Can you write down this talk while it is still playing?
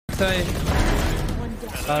sight.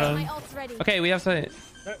 Got him. Okay, we have sight.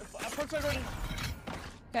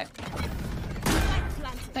 Okay.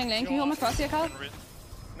 Staying lane. Can you hold my cross here, Kyle?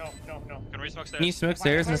 No. Can we smoke stairs? Can you smoke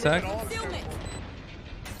stairs in a sec?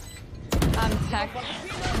 I'm tech.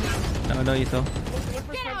 No, you still.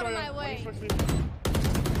 Get out of my way.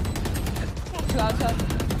 2 outside.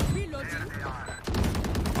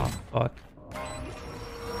 Oh, fuck.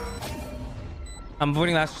 I'm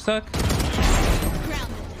avoiding last suck.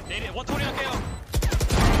 Need it. 120 on KO.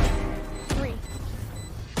 3.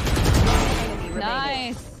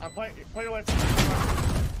 Nice. Play away.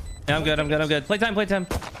 Yeah, I'm good. Playtime.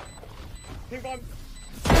 Ping bomb.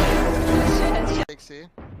 Big C.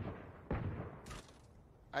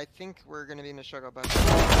 I think we're gonna be in a struggle, but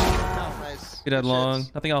nice. Good at long.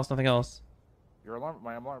 Nothing else. Your alarm,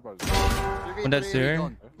 my alarm buzz. One dead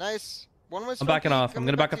steer. Nice. One was. I'm backing off. I'm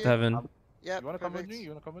gonna back up to heaven. Yeah. You wanna come with me?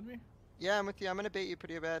 Yeah, I'm with you. I'm gonna bait you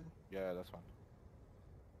pretty bad. Yeah, that's fine.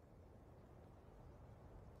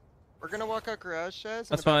 We're gonna walk out garage, Shaz.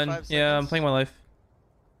 That's fine. Yeah, I'm playing my life.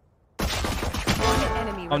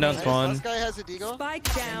 I'm down spawn. This guy has a deagle. Spike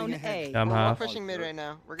down A. Yeah, I'm We're half. pushing mid right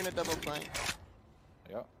now. We're gonna double flank.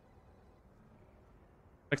 Yeah.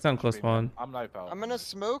 Next down close spawn. I'm knife out. I'm gonna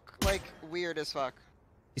smoke like weird as fuck.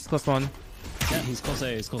 He's close spawn. Yeah, he's close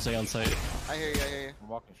A. He's close A on site. I hear you. I'm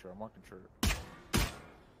walking short.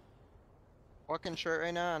 Walking short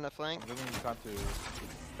right now on the flank. I'm giving you time to.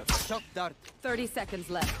 Shock dart. 30 seconds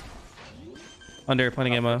left. Under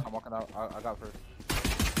planning ammo. I'm walking out. I got first.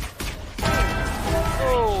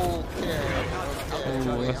 Okay.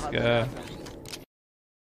 Ooh, let's go.